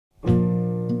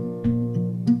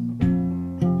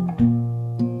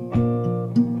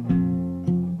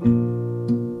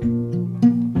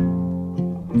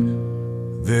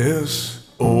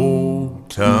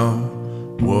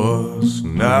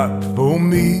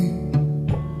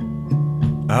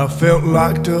I felt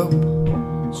locked up,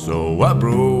 so I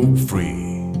broke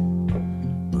free.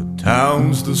 The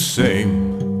town's the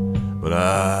same, but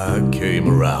I came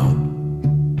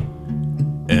around.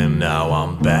 And now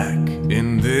I'm back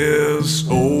in this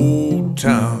old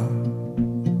town.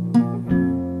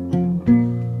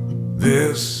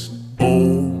 This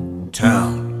old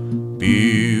town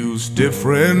feels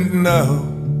different now,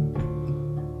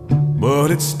 but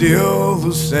it's still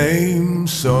the same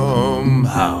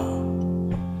somehow.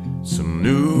 Some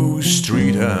new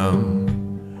street I'm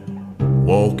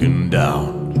walking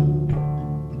down,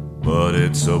 but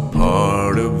it's a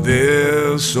part of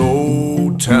this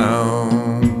old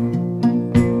town.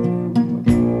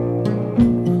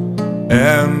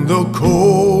 And the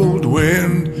cold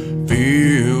wind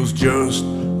feels just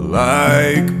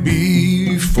like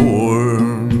before,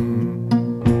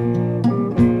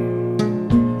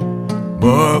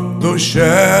 but the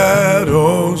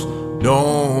shadows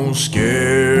don't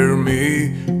scare me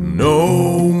no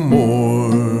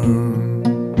more.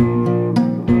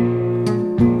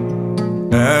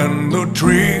 And the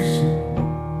trees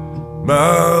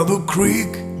by the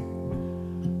creek,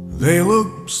 they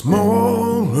look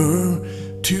smaller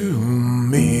to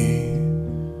me.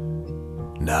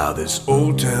 Now this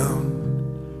old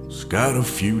town's got a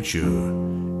future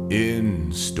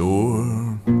in store.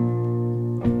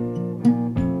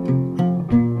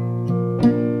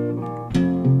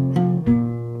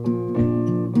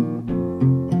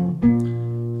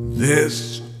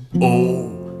 This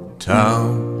old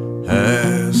town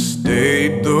has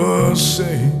stayed the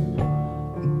same.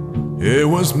 It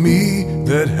was me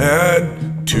that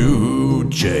had to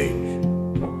change.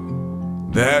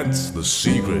 That's the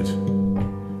secret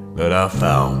that I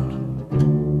found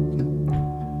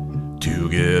to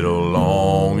get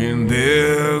along in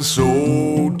this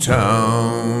old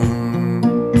town.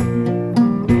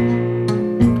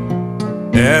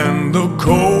 And the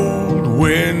cold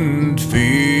wind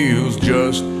feels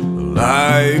just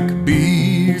like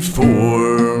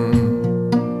before,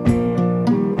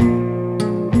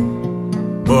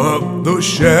 but the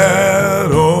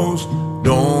shadows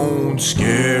don't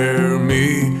scare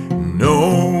me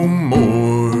no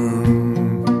more.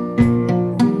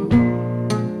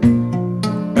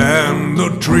 And the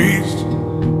trees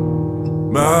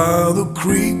by the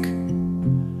creek,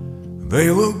 they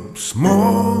look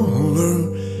smaller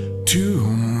to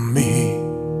me.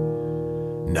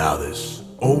 Now this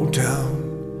old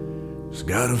town's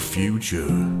got a future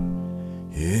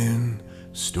in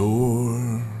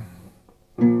store.